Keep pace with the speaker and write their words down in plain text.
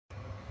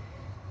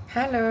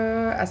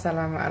Halo,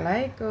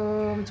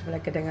 assalamualaikum. Jumpa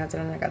lagi dengan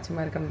channel Kak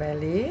Jumar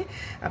kembali.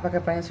 Apa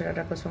kabarnya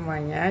saudaraku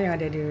semuanya yang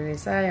ada di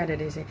Indonesia, yang ada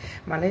di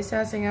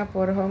Malaysia,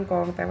 Singapura, Hong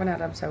Kong, Taiwan,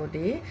 Arab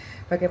Saudi.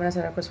 Bagaimana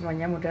saudaraku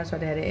semuanya? Mudah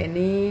pada hari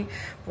ini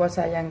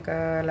puasa yang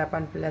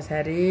ke-18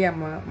 hari yang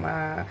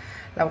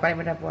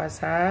melakukan ibadah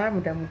puasa.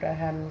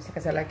 Mudah-mudahan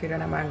sekejap lagi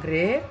udah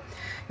maghrib.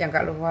 Yang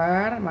gak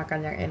keluar makan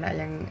yang enak,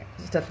 yang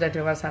sudah di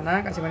luar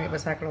sana Kak Jumar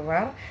bisa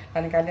keluar.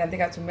 Dan kali nanti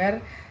Kak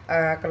Jumar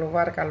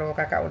keluar kalau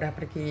kakak udah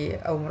pergi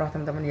umroh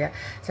teman-teman ya.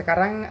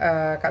 Sekarang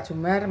Kak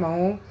Jumar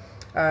mau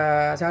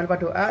jangan lupa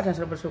doa dan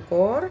selalu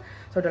bersyukur.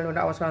 Saudara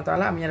Allah SWT,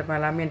 amin ya rabbal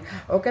alamin.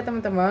 Oke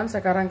teman-teman,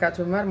 sekarang Kak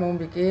Jumar mau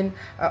bikin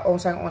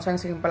oseng-oseng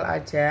simpel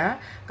aja.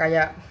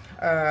 Kayak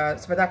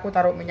seperti aku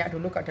taruh minyak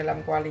dulu ke dalam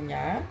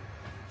kualinya.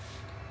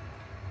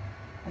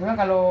 Memang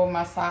kalau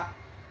masak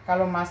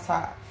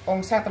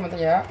ongseng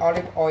teman-teman ya,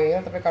 olive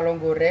oil, tapi kalau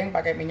goreng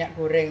pakai minyak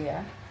goreng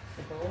ya.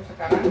 Itu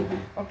sekarang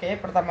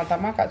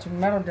pertama-tama Kak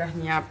Jumar udah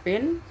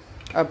nyiapin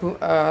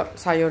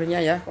sayurnya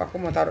ya. Aku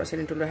mau taruh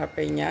sini dulu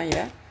HP-nya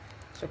ya,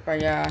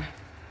 supaya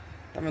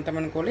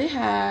teman-temanku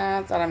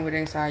lihat cara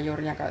goreng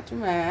sayurnya Kak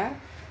Jumar.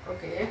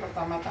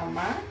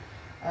 Pertama-tama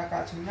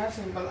Kak Jumar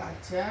simpel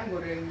aja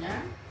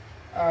gorengnya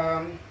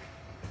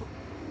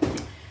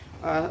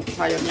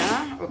sayurnya.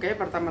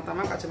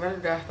 Pertama-tama Kak Jumar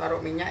udah taruh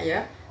minyak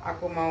ya.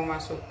 Aku mau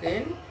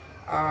masukin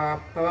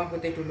bawang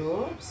putih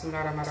dulu.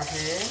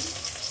 Bismillahirrahmanirrahim.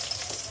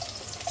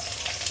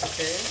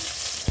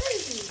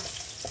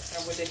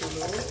 Bawang putih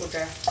dulu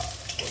udah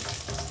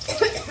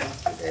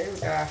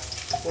udah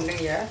kuning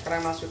ya.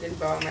 Sekarang masukin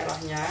bawang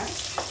merahnya.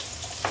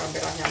 Bawang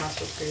merahnya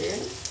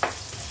masukin.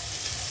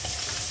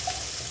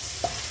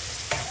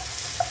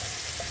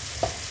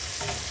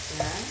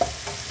 Ya.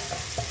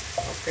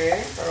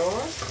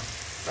 Terus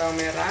bawang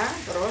merah,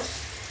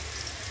 terus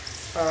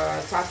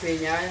cabai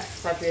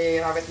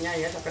rawitnya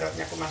ya, cabai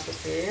rawitnya aku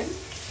masukin.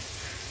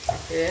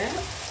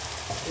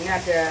 Ini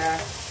ada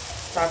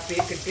cabai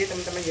gede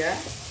teman-teman ya,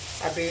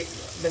 cabai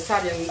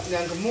besar yang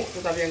gemuk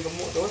tuh, cabai yang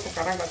gemuk tuh.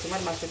 Sekarang Kak Jumar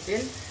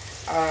masukin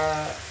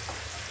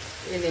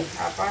ini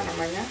apa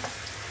namanya,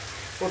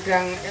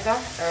 udang itu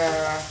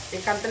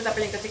ikan teri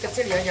tapi yang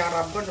kecil-kecil ya, yang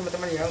rabon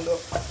teman-teman ya,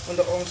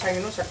 untuk ongseng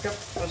itu sedap,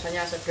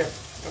 ongsengnya sedap.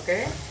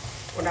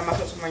 Udah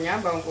masuk semuanya,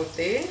 bawang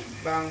putih,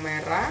 bawang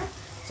merah,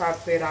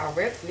 cabai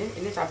rawit,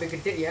 ini cabai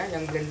gede ya,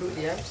 yang belenduk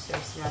ya.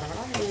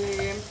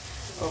 Bismillahirrahmanirrahim.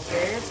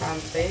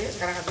 Santai.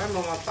 Sekarang kita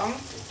mau motong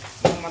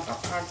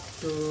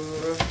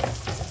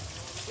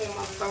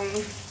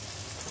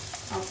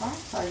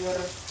sayur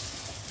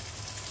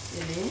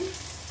ini,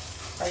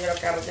 sayur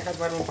carrotnya kan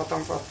baru mau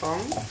potong-potong.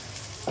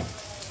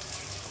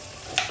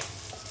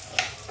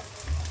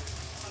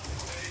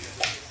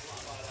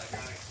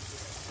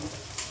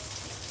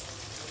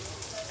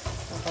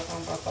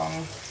 Potong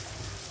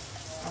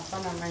apa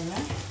namanya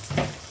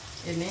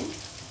ini,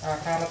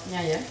 carrotnya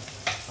ya.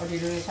 Di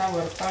Indonesia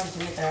wortel, di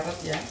sini carrot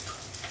ya.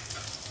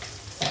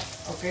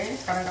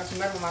 Sekarang Kak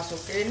Jumar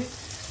memasukin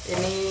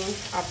ini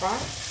apa,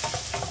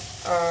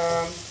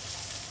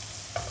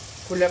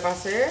 gula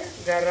pasir,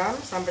 garam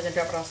sampai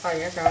nyedap rasa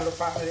ya. Jangan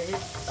lupa, ini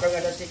kalau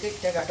nggak ada sedikit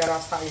dia nggak ada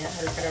rasa ya,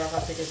 harus ada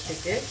rasa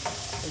sedikit-sedikit,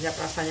 nyedap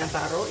rasanya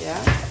taruh ya.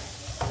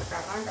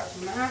 Sekarang Kak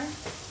Jumar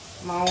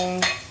mau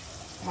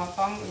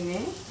motong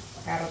ini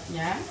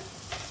carrotnya.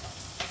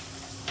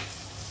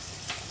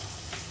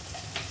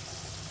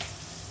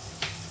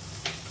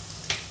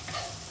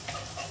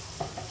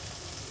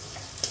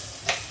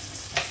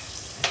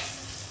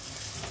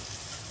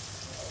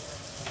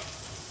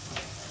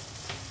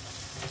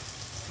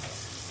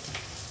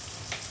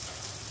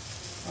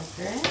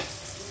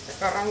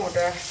 Sekarang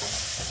udah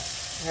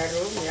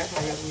harum ya,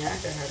 sayurnya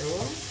udah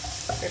harum.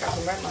 Kak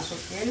Jumar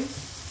masukin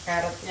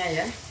carrotnya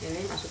ya.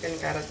 Ini masukin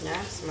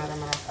carrotnya,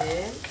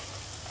 Bismillahirrahmanirrahim.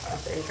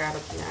 Masukin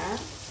carrotnya.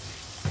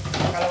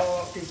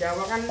 Kalau di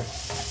Jawa kan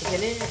di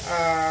sini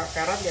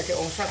carrot ya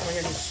diongseng,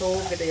 namanya di sup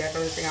gitu ya.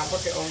 Kalau di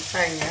Singapura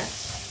diongseng ya,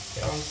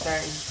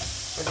 diongseng.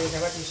 Kalau di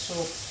Jawa di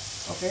sup.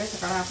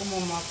 Sekarang aku mau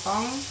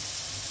motong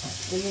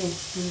ini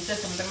buncis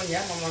teman-teman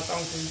ya, mau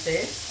motong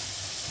buncis.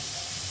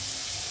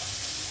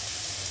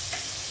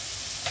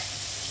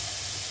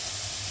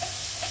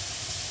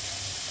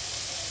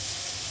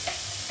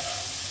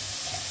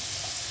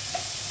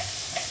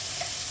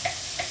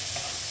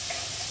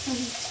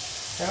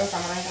 Terus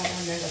kameranya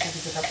teman-teman ya, gak usah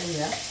didekapin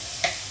ya.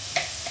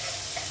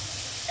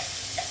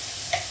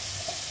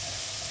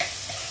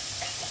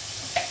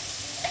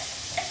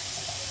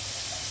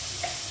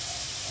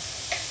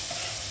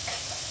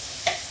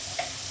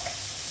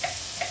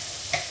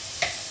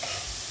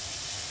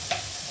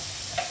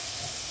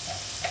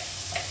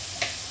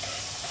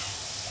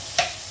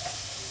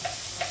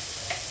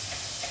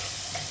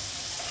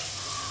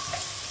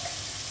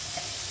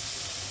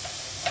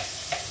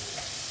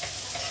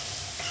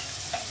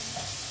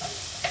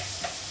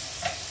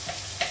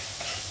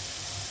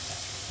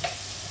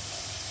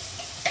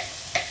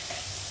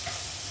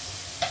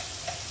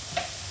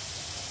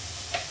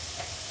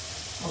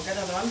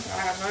 Teman-teman,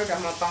 sekarang Kak Jumar udah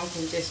motong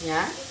buncisnya.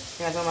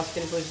 Tinggal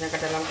masukin buncisnya ke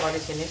dalam kuali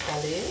sini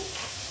sekali.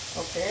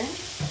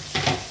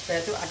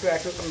 Setelah itu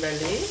aduk-aduk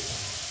kembali.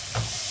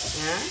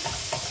 Nah,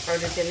 kalau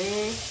di sini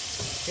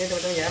ini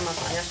teman-teman ya,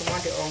 masaknya semua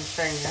di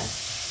oseng ya.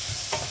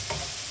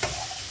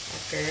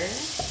 Oke,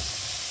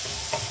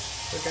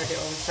 udah di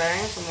oseng,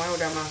 semuanya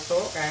udah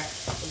masuk, kayak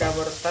udah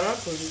wortel,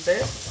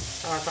 buncis,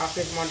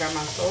 cabai semua udah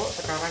masuk.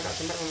 Sekarang Kak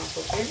Jumar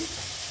memasukin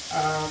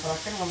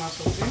terakhir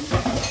memasukin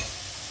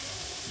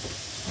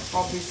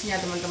kubisnya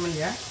teman-teman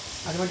ya.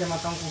 Ada udah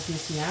matang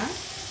kubisnya.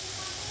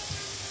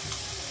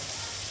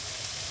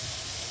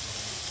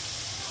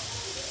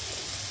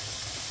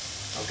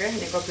 Oke,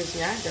 ini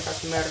kubisnya udah Kak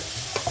Jumar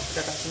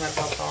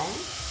potong.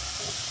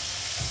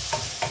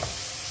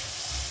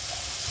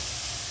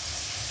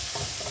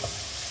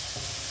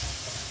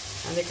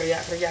 Nanti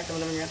kriak-kriak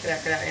teman-teman ya,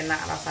 kriak-kriak enak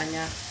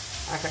rasanya,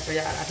 ada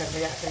kriak gitu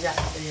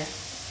ya,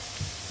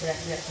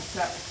 kriak-kriak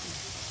juga.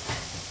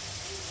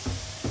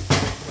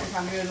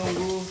 Sambil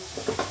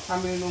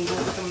nunggu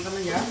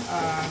teman-teman ya,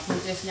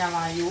 buncisnya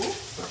layu.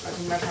 Kak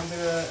Jumar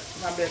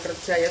sambil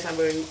kerja ya,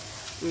 sambil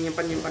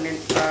nyimpenin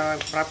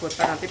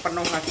perabotan. Nanti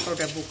penuh lagi kalau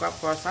udah buka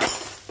puasa,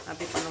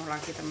 nanti penuh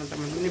lagi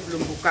teman-teman. Ini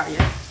belum buka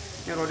ya,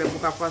 ini kalau udah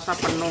buka puasa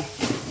penuh.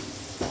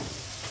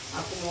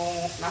 Aku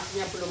mau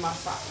nasinya belum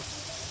masak,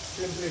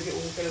 belum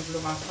diungkil, belum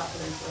masak,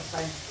 belum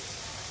selesai.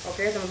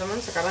 Oke teman-teman,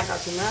 sekarang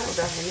Kak Jumar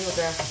udah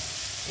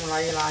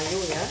mulai layu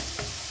ya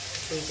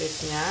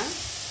buncisnya.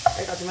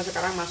 Kak Jumar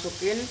sekarang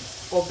masukin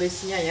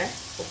kubisnya ya,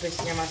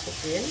 kubisnya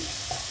masukin.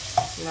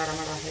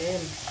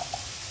 Bismillahirrahmanirrahim.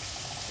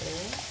 Oke.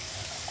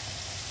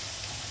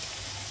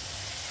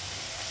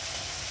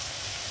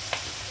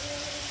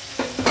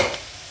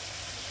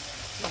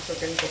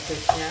 Masukin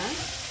kubisnya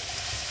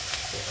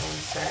di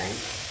oseng.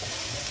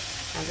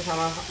 Nanti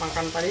sama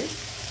makan tadi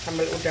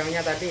sambal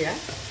udangnya tadi ya.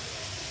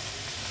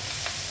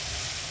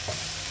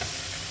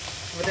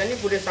 Sebetulnya ini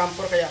boleh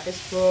campur kayak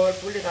fishball,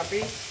 boleh,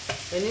 tapi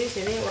ini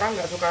sini orang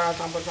nggak suka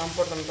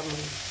campur-campur teman-teman,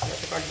 nggak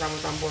suka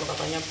dicampur-campur,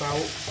 katanya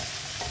bau,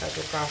 nggak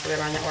suka,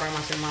 seleranya orang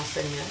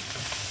masing-masing ya.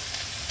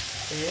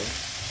 Oke,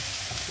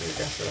 ini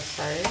udah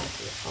selesai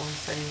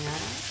osengnya.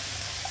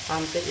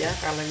 Cantik ya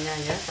kalenya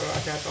ya, kalau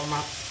ada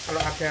tomat,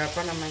 kalau ada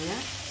apa namanya,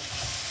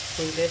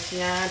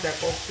 buncisnya, ada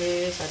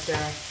kubis,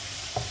 ada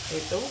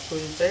itu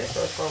buncis,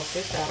 terus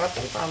kubis, carrot,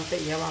 itu cantik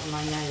ya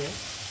warnanya ya.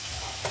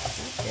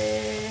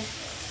 Oke,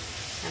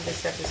 nanti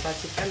siap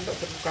disajikan untuk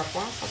berbuka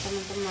puasa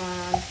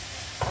teman-teman.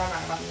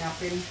 Sekarang akan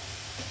nyiapin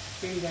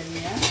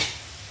pinggannya.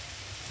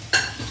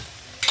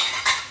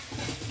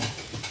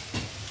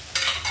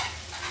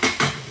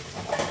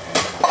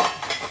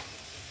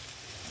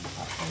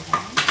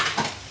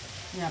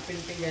 Nyiapin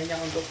pinggannya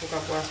untuk buka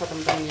puasa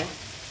teman-teman ya.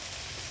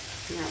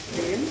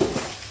 Nyiapin.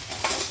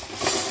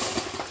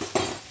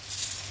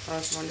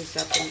 Terus mau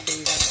disiapin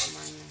pinggan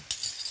semuanya.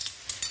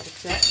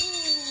 Kerja.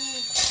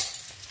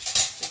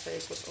 Kita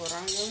ikut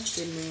orang ya,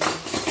 gini.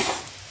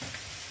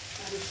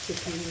 Harus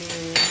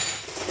begini.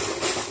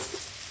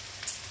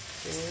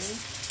 Oke.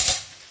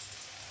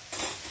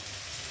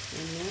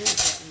 Ini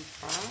ada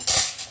 4.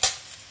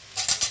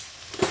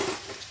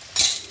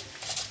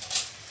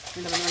 Ini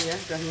teman-teman ya,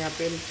 sudah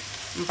nyiapin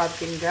 4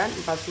 pinggan,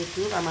 4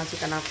 susu, sama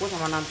majikan aku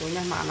sama nantunya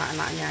sama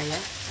anak-anaknya ya,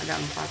 ada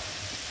 4.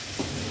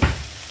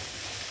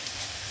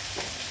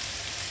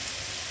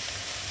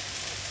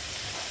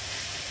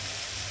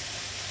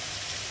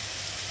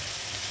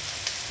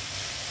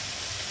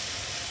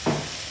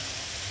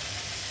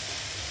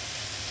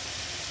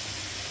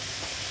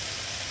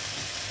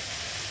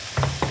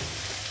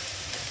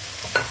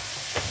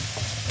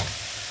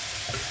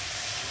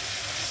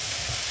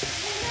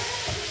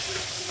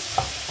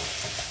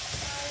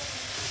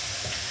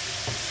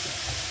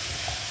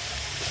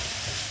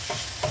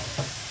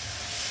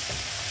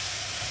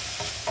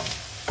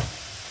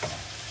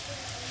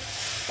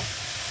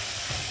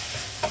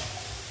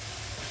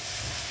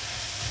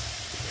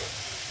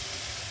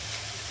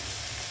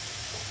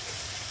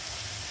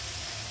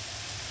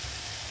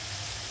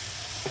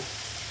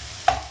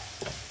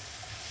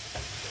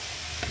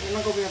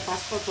 Emang gue punya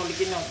paspor kalau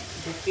bikin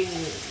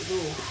itu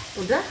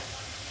Udah?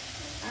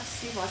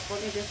 kasih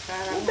paspornya dia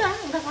sekarang.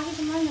 Udah kasih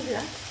semuanya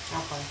dia.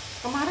 Apa?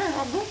 Kemarin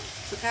Rabu.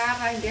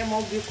 Sekarang dia mau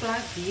build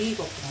lagi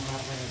kok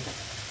kemarin.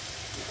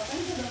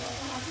 Katanya sudah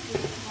kasih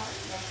dulu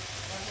kemarin.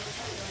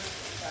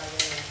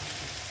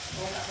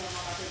 Kalau nggak sama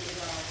kasih dia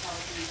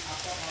kasih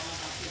apa sama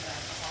kasih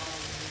apa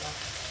orang bilang.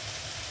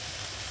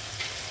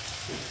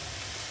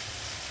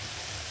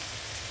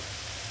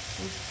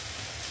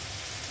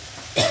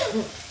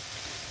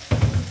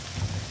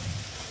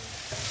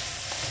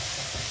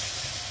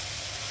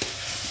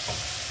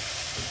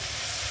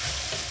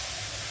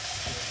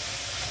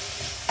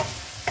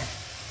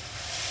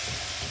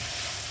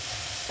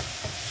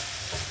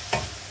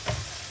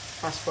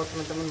 Paspor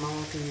teman-teman mau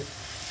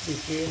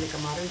dibikin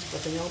kemarin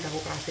sebetulnya udah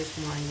aku kasih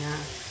semuanya,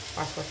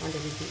 paspornya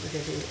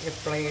udah di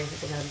apply,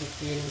 tinggal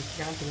bikin,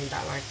 jangan diminta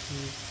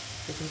lagi,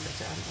 bikin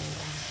kerjaan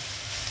orang.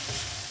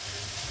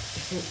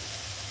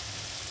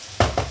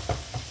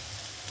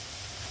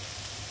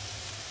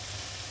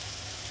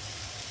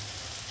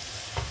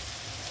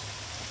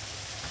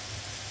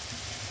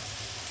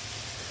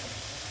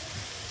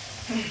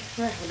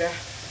 Nah udah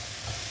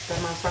Udah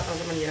masak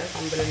teman-teman ya,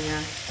 sambelnya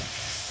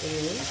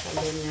ini,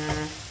 sambelnya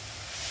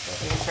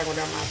saya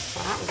udah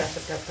masak, udah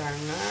sedap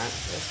banget.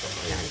 Terus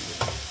pokoknya ini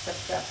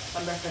sedap,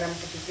 tambah garam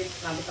sedikit.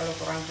 Nanti kalau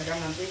kurang garam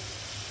nanti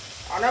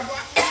karena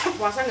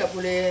puasa nggak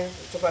boleh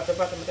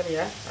coba-coba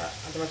teman-teman ya,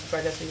 nanti mau coba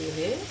aja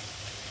sendiri.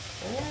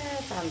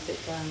 Cantik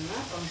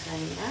banget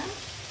osengnya.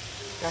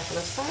 Udah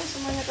selesai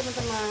semuanya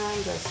teman-teman,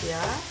 udah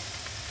siap.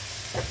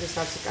 Kita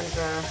disajikan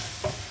ke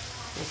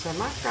meja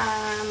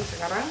makan.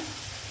 Sekarang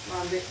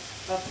mau ambil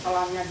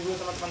telannya dulu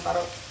teman-teman,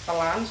 taruh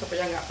telan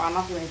supaya nggak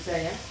panas di meja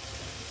ya.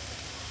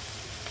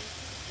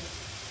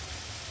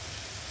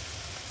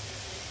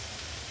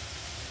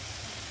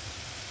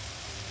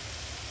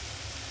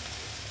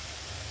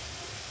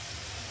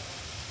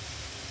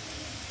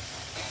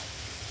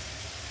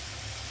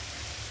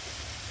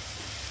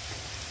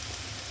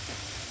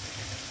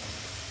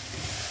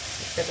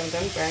 Oke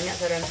teman-teman, banyak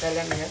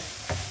jalan-jalan ya,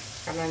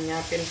 karena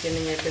nyiapin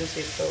sini nyiapin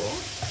situ.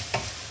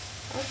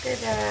 Oke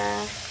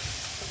dah,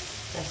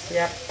 udah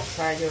siap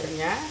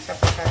sayurnya, saya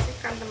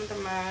kasihkan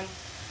teman-teman.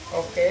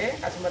 Oke,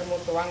 Kak Jumar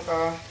mau tuang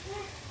ke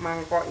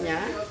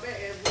mangkoknya.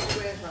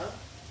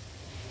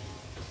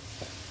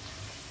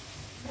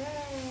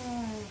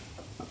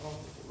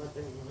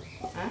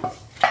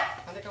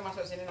 Nanti kau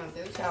masuk sini nanti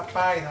itu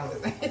siapa gitu.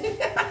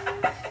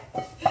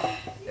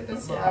 Itu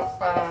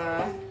siapa?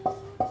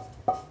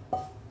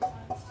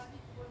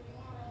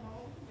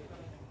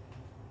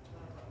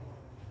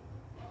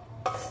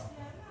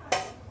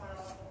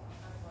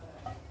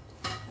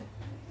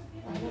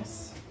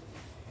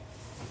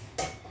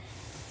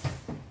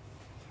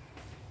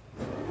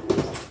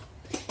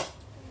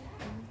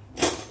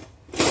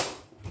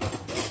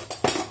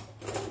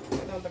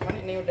 Teman-teman,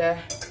 ini udah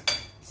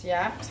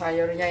siap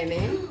sayurnya, ini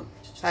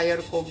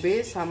sayur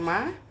kobe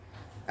sama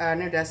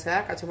ini udah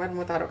siap. Kak Jumar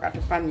mau taruh ke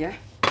depan ya,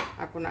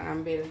 aku nak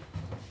ngambil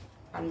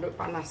handuk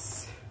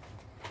panas.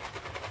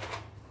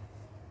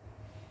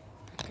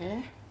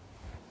 Oke,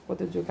 aku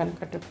tunjukkan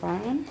ke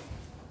depan.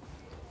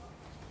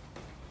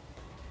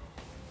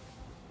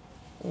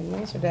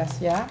 Ini sudah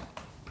siap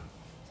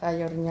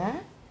sayurnya.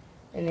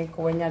 Ini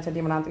kuenya, jadi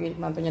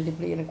menantunya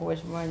dibeliin kue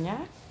semuanya.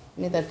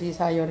 Ini tadi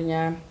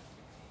sayurnya,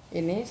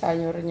 ini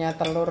sayurnya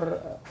telur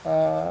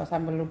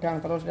sambal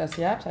udang telur sudah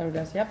siap, sayur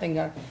sudah siap,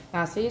 tinggal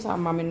nasi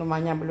sama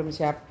minumannya belum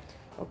siap.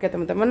 Oke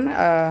teman-teman,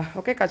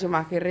 oke Kak Jum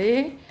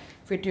akhiri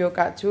video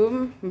Kak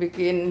Jum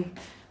bikin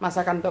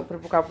masakan untuk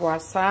berbuka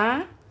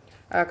puasa.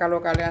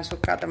 Kalau kalian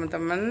suka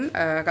teman-teman,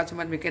 Kak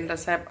Jum bikin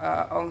resep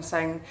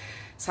oseng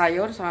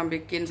sayur sama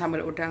bikin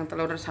sambal udang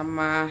telur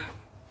sama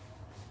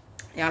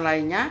yang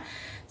lainnya.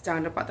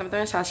 Jangan lupa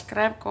teman-teman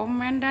subscribe,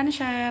 komen, dan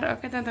share.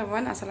 Oke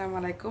teman-teman,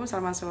 assalamualaikum,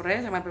 selamat sore,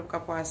 selamat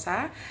berbuka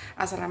puasa.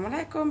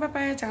 Assalamualaikum,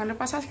 bye-bye. Jangan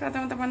lupa subscribe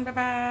teman-teman,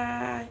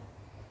 bye-bye.